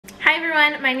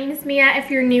everyone, my name is Mia. If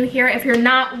you're new here, if you're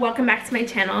not, welcome back to my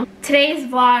channel. Today's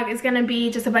vlog is gonna be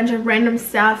just a bunch of random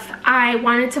stuff. I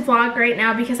wanted to vlog right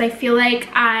now because I feel like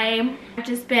I've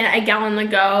just been a gal on the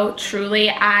go,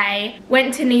 truly. I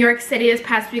went to New York City this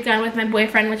past weekend with my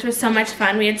boyfriend, which was so much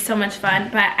fun. We had so much fun,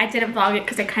 but I didn't vlog it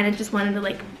because I kind of just wanted to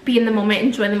like be in the moment,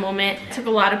 enjoy the moment. Took a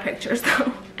lot of pictures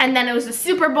though. And then it was the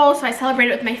Super Bowl, so I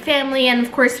celebrated with my family, and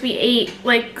of course we ate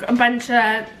like a bunch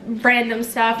of random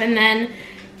stuff. And then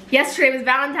yesterday was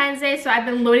Valentine's Day, so I've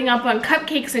been loading up on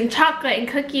cupcakes and chocolate and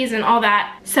cookies and all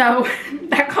that. So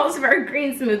that calls for a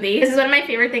green smoothie. This is one of my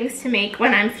favorite things to make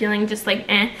when I'm feeling just like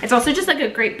eh. It's also just like a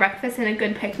great breakfast and a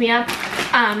good pick-me-up.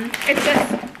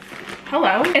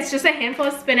 It's just a handful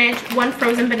of spinach, one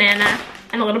frozen banana,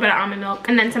 and a little bit of almond milk.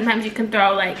 And then sometimes you can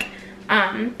throw like,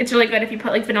 it's really good if you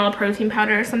put like vanilla protein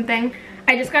powder or something.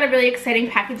 I just got a really exciting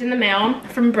package in the mail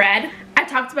from Bread. I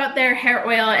talked about their hair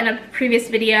oil in a previous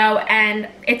video, and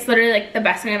it's literally like the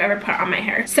best thing I've ever put on my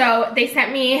hair. So they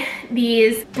sent me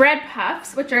these Bread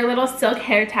puffs, which are little silk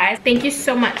hair ties. Thank you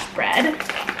so much, Bread.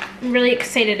 I'm really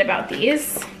excited about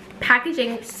these.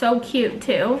 Packaging so cute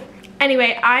too.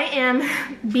 Anyway, I am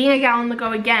being a gal on the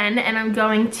go again, and I'm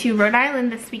going to Rhode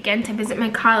Island this weekend to visit my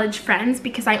college friends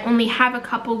because I only have a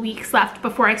couple weeks left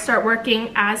before I start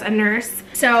working as a nurse.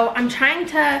 So I'm trying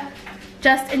to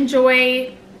just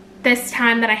enjoy this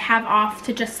time that I have off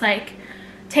to just like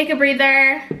take a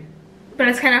breather, but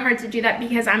it's kind of hard to do that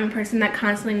because I'm a person that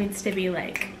constantly needs to be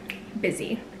like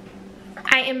busy.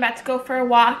 I am about to go for a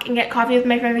walk and get coffee with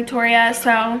my friend Victoria,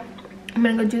 so I'm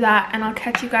gonna go do that, and I'll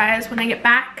catch you guys when I get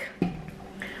back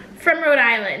from Rhode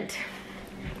Island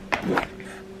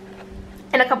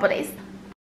in a couple days.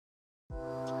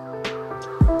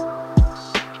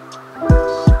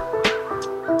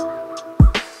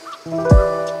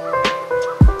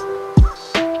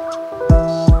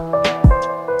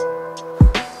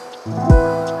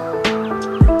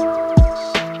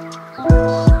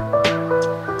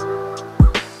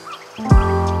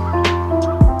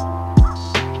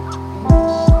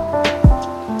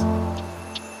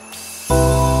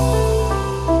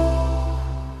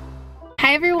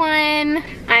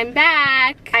 I'm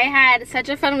back. I had such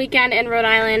a fun weekend in Rhode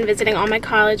Island visiting all my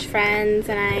college friends,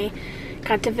 and I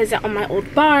got to visit all my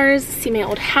old bars, see my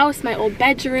old house, my old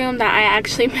bedroom that I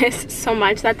actually missed so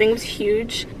much. That thing was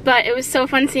huge. But it was so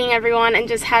fun seeing everyone and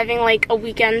just having like a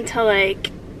weekend to like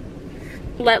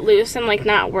let loose and like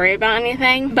not worry about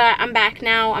anything. But I'm back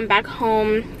now. I'm back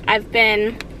home. I've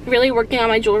been really working on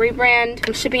my jewelry brand.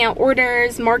 I'm shipping out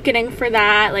orders, marketing for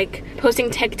that, like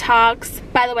posting TikToks.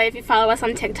 By the way, if you follow us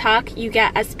on TikTok, you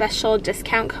get a special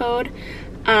discount code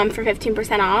for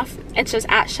 15% off. It's just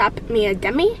at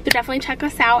shopmiademi. So definitely check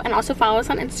us out, and also follow us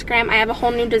on Instagram. I have a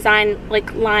whole new design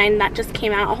like line that just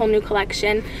came out, a whole new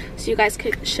collection, so you guys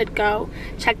should go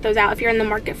check those out if you're in the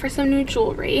market for some new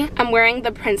jewelry. I'm wearing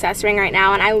the princess ring right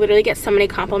now, and I literally get so many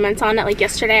compliments on it. Like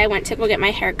yesterday I went to go get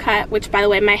my hair cut, which by the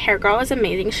way, my hair girl is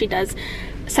amazing. She does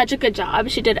such a good job.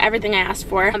 She did everything I asked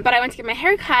for. But I went to get my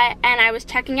hair cut, and I was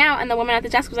checking out, and the woman at the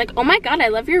desk was like, oh my god, I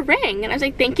love your ring. And I was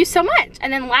like, thank you so much.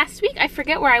 And then last week, I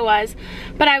forget where I was,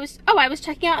 but I was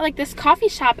checking out like this coffee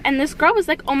shop, and this girl was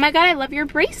like, oh my god, I love your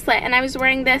bracelet. And I was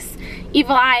wearing this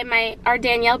Evil Eye, our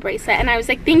Danielle bracelet, and I was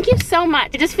like, thank you so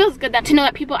much. It just feels good to know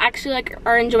that people actually like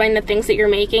are enjoying the things that you're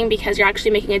making, because you're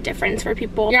actually making a difference for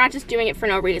people. You're not just doing it for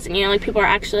no reason, you know, like people are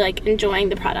actually like enjoying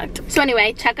the product. So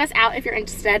anyway, check us out if you're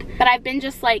interested. But I've been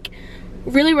just like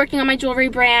really working on my jewelry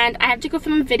brand. I have to go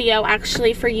film a video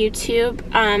actually for YouTube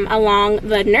along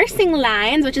the nursing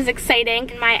lines, which is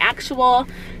exciting. My actual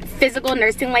physical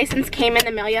nursing license came in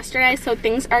the mail yesterday, so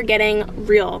things are getting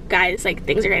real, guys. Like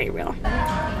things are getting real.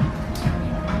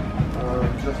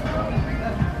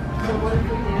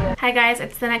 Hi guys,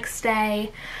 it's the next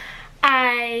day.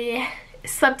 I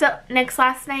slept up Nick's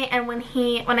last night, and when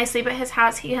I sleep at his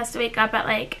house, he has to wake up at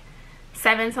like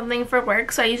 7 something for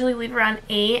work, so I usually leave around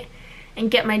 8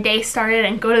 and get my day started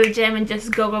and go to the gym and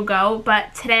just go.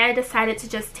 But today I decided to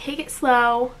just take it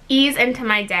slow, ease into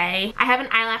my day. I have an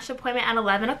eyelash appointment at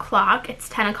 11 o'clock. It's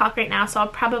 10 o'clock right now, so I'll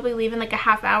probably leave in like a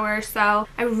half hour or so.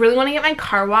 I really want to get my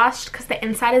car washed because the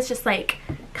inside is just like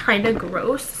kind of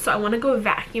gross, so I want to go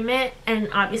vacuum it and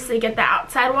obviously get the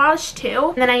outside washed too.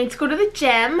 And then I need to go to the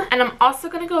gym, and I'm also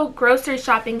going to go grocery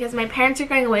shopping because my parents are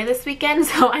going away this weekend,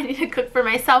 so I need to cook for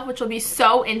myself, which will be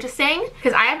so interesting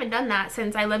because I haven't done that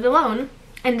since I lived alone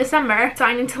in December. So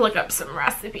I need to look up some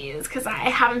recipes because I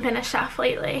haven't been a chef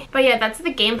lately. But yeah, that's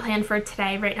the game plan for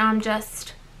today. Right now I'm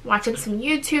just watching some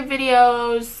YouTube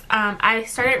videos. I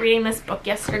started reading this book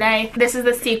yesterday. This is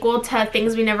the sequel to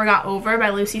Things We Never Got Over by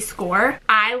Lucy Score.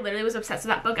 I literally was obsessed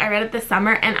with that book. I read it this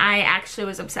summer and I actually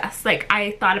was obsessed. Like,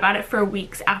 I thought about it for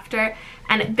weeks after,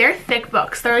 and they're thick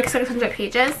books. They're like 600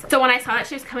 pages. So when I saw that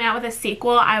she was coming out with a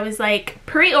sequel, I was like,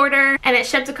 pre-order, and it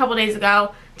shipped a couple days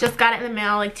ago. Just got it in the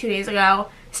mail like 2 days ago.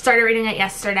 Started reading it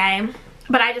yesterday,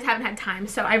 but I just haven't had time,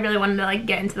 so I really wanted to like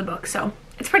get into the book. So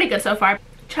it's pretty good so far.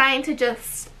 Trying to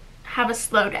just have a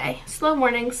slow day. Slow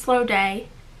morning, slow day.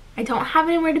 I don't have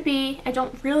anywhere to be. I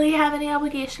don't really have any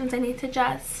obligations. I need to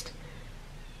just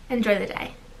enjoy the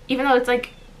day. Even though it's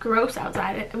like gross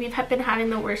outside. We've been having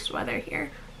the worst weather here.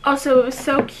 Also, it was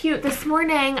so cute. This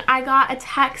morning I got a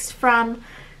text from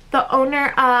the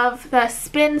owner of the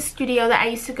spin studio that I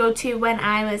used to go to when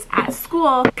I was at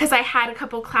school, because I had a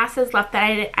couple classes left that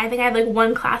I think I had like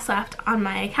one class left on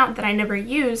my account that I never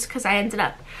used because I ended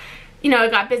up, you know,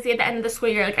 it got busy at the end of the school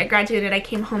year. Like, I graduated, I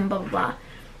came home, blah, blah, blah.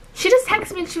 She just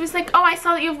texted me and she was like, oh, I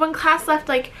saw that you have one class left.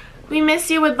 Like, we miss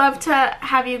you. Would love to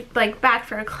have you, like, back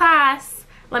for a class.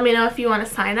 Let me know if you want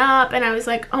to sign up. And I was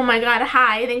like, oh my god,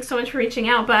 hi. Thanks so much for reaching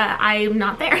out, but I'm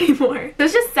not there anymore. It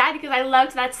was just sad because I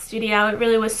loved that studio. It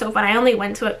really was so fun. I only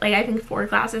went to it, like, I think 4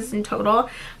 classes in total.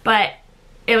 But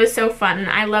it was so fun.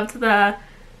 I loved the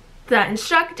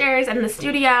instructors and the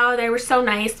studio. They were so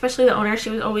nice, especially the owner. She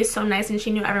was always so nice and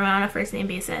she knew everyone on a first name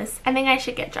basis. I think I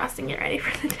should get dressed and get ready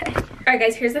for the day. Alright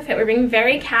guys, here's the fit. We're being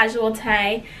very casual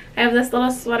today. I have this little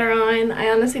sweater on. I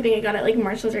honestly think I got it like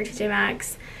Marshalls or TJ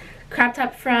Maxx. Crop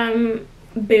top from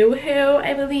Boohoo,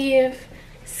 I believe.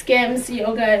 Skims,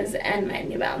 Yogas, and my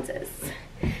New Balances.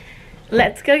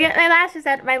 Let's go get my lashes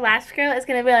out. My lash girl is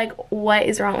gonna be like, what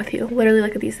is wrong with you? Literally,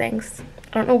 look at these things.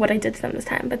 I don't know what I did to them this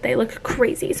time, but they look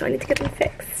crazy, so I need to get them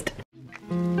fixed.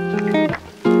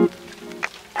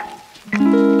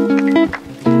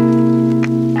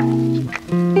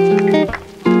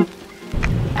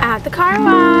 At the car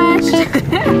wash.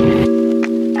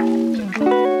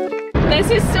 This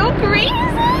is so crazy.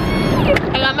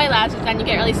 I got my lashes done. You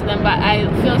can't really see them, but I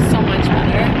feel so much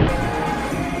better.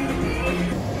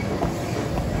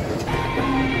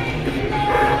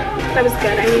 That was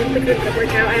good. I need like a good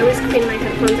workout. I always clean my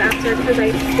headphones after because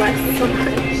I sweat so much.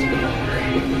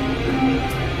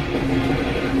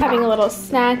 Having a little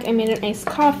snack. I made an iced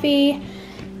coffee.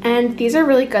 And these are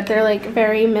really good. They're like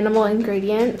very minimal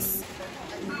ingredients.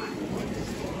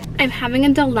 I'm having a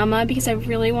dilemma because I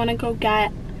really want to go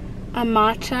get a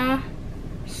matcha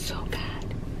so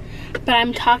bad. But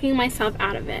I'm talking myself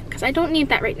out of it because I don't need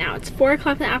that right now. It's 4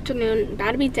 o'clock in the afternoon.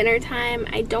 About to be dinner time.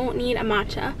 I don't need a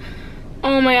matcha.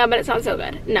 Oh my god, but it sounds so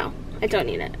good. No, I don't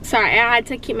need it. Sorry, I had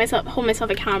to hold myself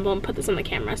accountable and put this on the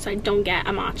camera so I don't get a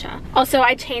matcha. Also,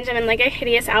 I changed. I'm in like a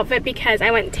hideous outfit because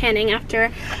I went tanning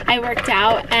after I worked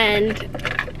out, and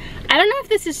I don't know if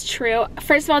this is true.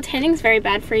 First of all, tanning is very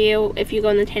bad for you if you go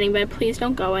in the tanning bed. Please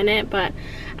don't go in it, but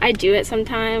I do it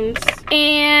sometimes.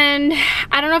 And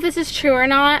I don't know if this is true or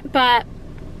not, but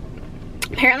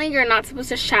apparently you're not supposed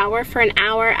to shower for an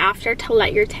hour after to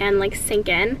let your tan like sink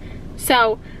in.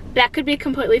 So that could be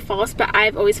completely false, but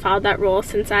I've always followed that rule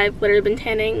since I've literally been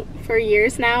tanning for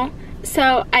years now.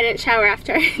 So I didn't shower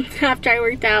after I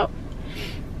worked out.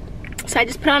 So I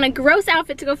just put on a gross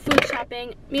outfit to go food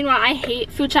shopping. Meanwhile, I hate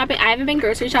food shopping. I haven't been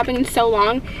grocery shopping in so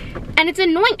long. And it's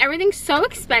annoying. Everything's so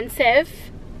expensive.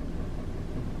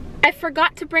 I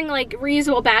forgot to bring like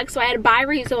reusable bags, so I had to buy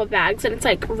reusable bags. And it's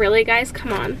like, really guys,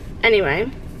 come on. Anyway,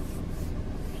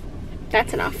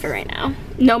 that's enough for right now.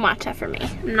 No matcha for me.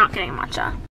 I'm not getting a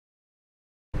matcha.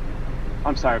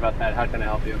 I'm sorry about that. How can I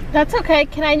help you? That's okay.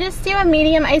 Can I just do a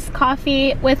medium iced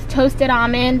coffee with toasted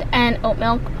almond and oat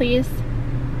milk, please?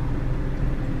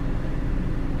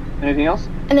 Anything else?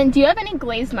 And then do you have any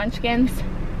glazed munchkins?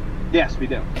 Yes, we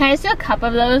do. Can I just do a cup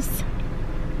of those?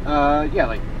 Yeah,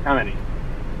 like how many?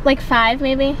 Like 5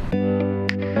 maybe?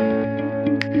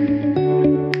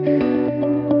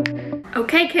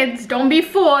 Okay kids, don't be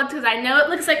fooled because I know it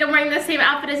looks like I'm wearing the same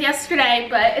outfit as yesterday,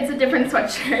 but it's a different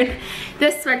sweatshirt.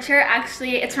 This sweatshirt,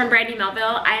 actually, it's from Brandy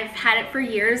Melville. I've had it for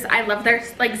years. I love their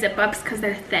like zip ups because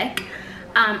they're thick.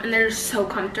 And they're so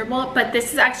comfortable, but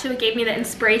this is actually what gave me the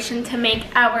inspiration to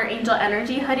make our Angel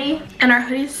Energy hoodie, and our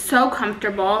hoodie is so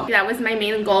comfortable. That was my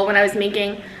main goal when I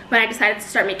decided to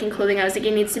start making clothing. I was like,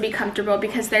 it needs to be comfortable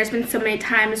because there's been so many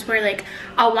times where like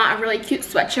I'll want a really cute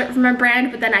sweatshirt from a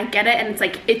brand, but then I get it and it's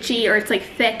like itchy or it's like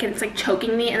thick and it's like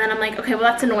choking me, and then I'm like, okay, well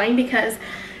that's annoying because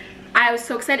I was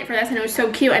so excited for this and it was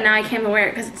so cute, and now I can't even wear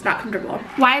it because it's not comfortable.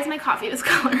 Why is my coffee this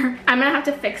color? I'm gonna have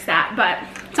to fix that, but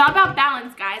it's all about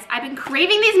balance, guys. I've been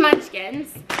craving these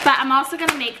munchkins, but I'm also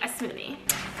gonna make a smoothie.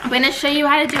 I'm gonna show you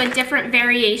how to do a different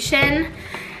variation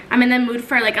I'm in the mood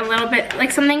for like a little bit,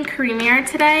 like something creamier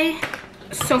today.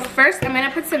 So first I'm gonna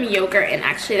put some yogurt in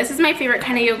actually. This is my favorite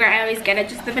kind of yogurt. I always get it,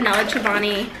 just the vanilla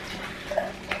Chobani.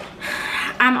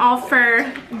 I'm all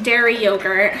for dairy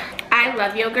yogurt. I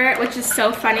love yogurt, which is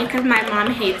so funny because my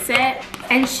mom hates it.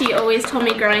 And she always told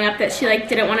me growing up that she like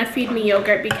didn't want to feed me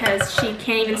yogurt because she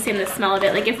can't even stand the smell of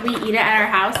it. Like if we eat it at our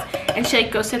house and she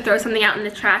like goes to throw something out in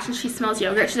the trash and she smells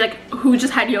yogurt, she's like, who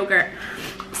just had yogurt?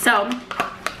 So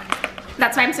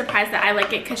that's why I'm surprised that I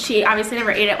like it, because she obviously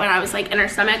never ate it when I was like in her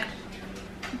stomach.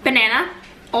 Banana,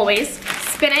 always.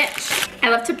 Spinach. I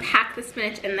love to pack the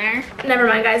spinach in there. Never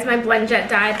mind guys, my blend jet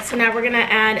died. So now we're gonna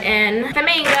add in the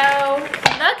mango.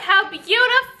 Look how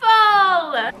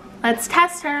beautiful! Let's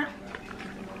test her.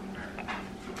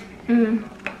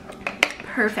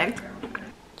 Perfect.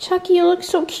 Chucky, you look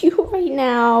so cute right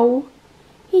now.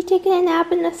 He's taking a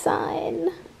nap in the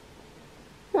sun.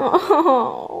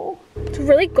 Oh, it's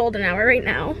really golden hour right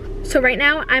now. So right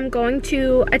now I'm going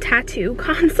to a tattoo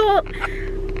consult.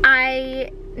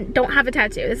 I don't have a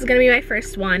tattoo. This is gonna be my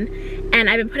first one, and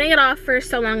I've been putting it off for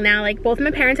so long now. Like both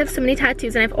my parents have so many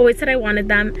tattoos and I've always said I wanted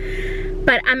them,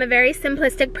 but I'm a very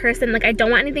simplistic person. Like I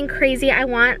don't want anything crazy. I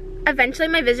want, eventually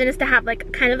my vision is to have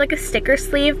like kind of like a sticker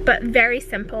sleeve, but very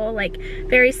simple, like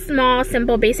very small,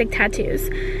 simple, basic tattoos.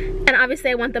 And obviously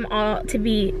I want them all to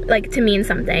be like, to mean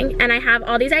something. And I have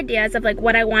all these ideas of like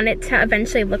what I want it to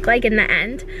eventually look like in the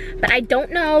end, but I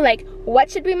don't know like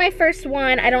what should be my first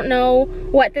one. I don't know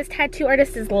what this tattoo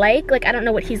artist is like I don't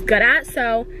know what he's good at.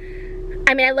 So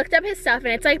I mean, I looked up his stuff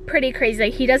and it's like pretty crazy.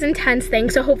 Like he does intense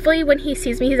things. So hopefully when he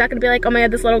sees me, he's not gonna be like, oh my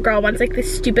god, this little girl wants like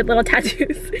this stupid little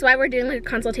tattoos. That's why we're doing like a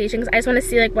consultation, because I just want to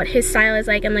see like what his style is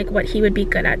like and like what he would be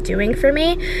good at doing for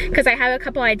me. Because I have a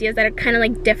couple ideas that are kind of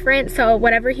like different. So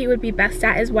whatever he would be best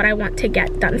at is what I want to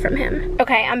get done from him.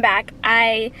 Okay, I'm back.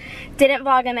 I didn't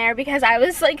vlog in there because I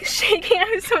was like shaking.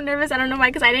 I was so nervous. I don't know why,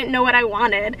 because I didn't know what I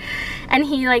wanted. And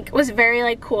he like was very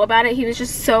like cool about it. He was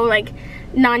just so like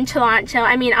nonchalant, chill.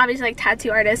 I mean, obviously like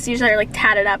tattoo artists usually are like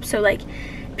tatted up, so like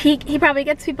he probably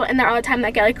gets people in there all the time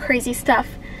that get like crazy stuff.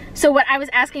 So what I was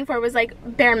asking for was like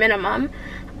bare minimum.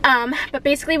 But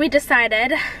basically we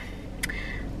decided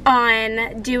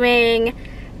on doing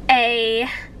a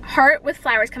heart with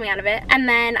flowers coming out of it. And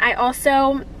then I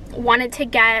also wanted to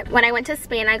get, when I went to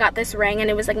Spain, I got this ring and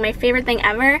it was like my favorite thing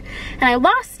ever, and I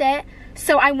lost it.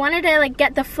 So I wanted to like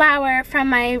get the flower from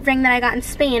my ring that I got in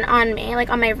Spain on me, like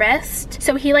on my wrist.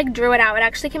 So he like drew it out. It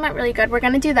actually came out really good. We're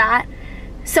gonna do that.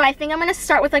 So I think I'm gonna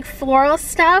start with like floral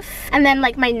stuff, and then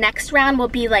like my next round will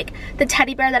be like the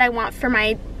teddy bear that I want for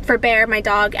Bear, my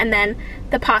dog, and then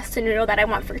the pasta noodle that I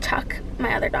want for Chuck,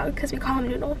 my other dog, because we call him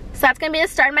Noodle. So that's gonna be the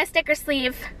start of my sticker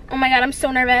sleeve. Oh my god, I'm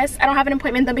so nervous. I don't have an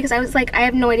appointment though, because I was like, I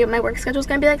have no idea what my work schedule is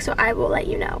gonna be like, so I will let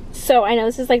you know. So I know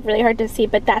this is like really hard to see,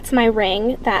 but that's my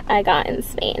ring that I got in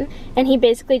Spain. And he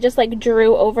basically just like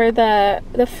drew over the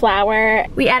flower.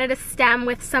 We added a stem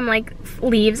with some like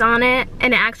leaves on it,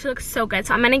 and it actually looks so good.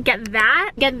 So I'm gonna get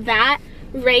that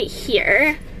right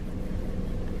here.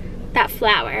 That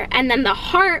flower, and then the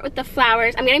heart with the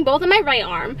flowers. I'm getting both on my right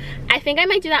arm. I think I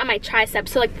might do that on my tricep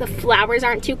so like the flowers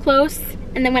aren't too close,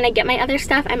 and then when I get my other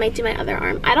stuff I might do my other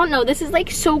arm. I don't know, this is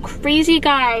like so crazy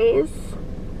guys,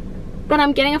 but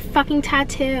I'm getting a fucking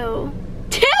tattoo.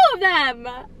 2 of them!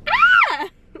 Ah!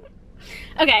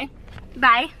 Okay,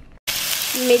 bye.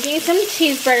 Making some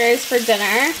cheeseburgers for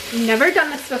dinner. Never done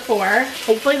this before.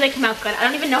 Hopefully they come out good. I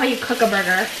don't even know how you cook a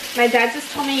burger. My dad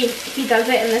just told me he does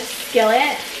it in the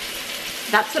skillet.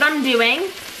 That's what I'm doing.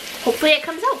 Hopefully it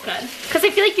comes out good. Because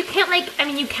I feel like you can't like, I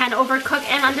mean you can overcook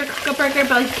and undercook a burger,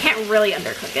 but like, you can't really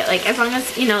undercook it. Like as long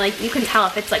as, you know, like you can tell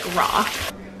if it's like raw.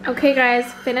 Okay guys,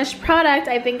 finished product.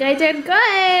 I think I did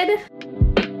good.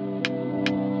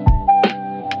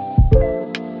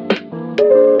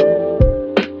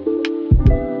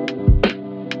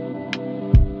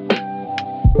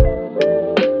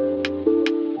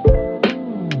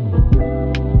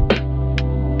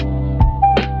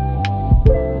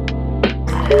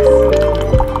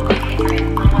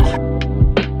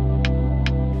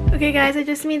 Okay guys, I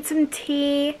just made some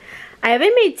tea. I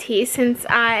haven't made tea since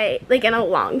in a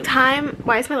long time.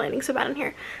 Why is my lighting so bad in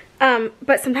here?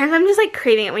 But sometimes I'm just like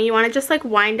craving it when you want to just like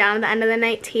wind down at the end of the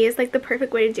night. Tea is like the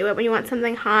perfect way to do it when you want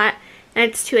something hot and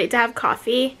it's too late to have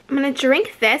coffee. I'm gonna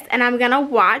drink this and I'm gonna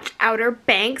watch Outer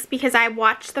Banks because I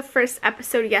watched the first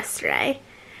episode yesterday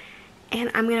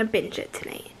and I'm gonna binge it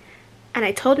tonight. And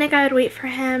I told Nick I would wait for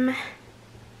him,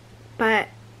 but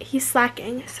he's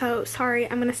slacking, so sorry,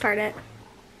 I'm gonna start it.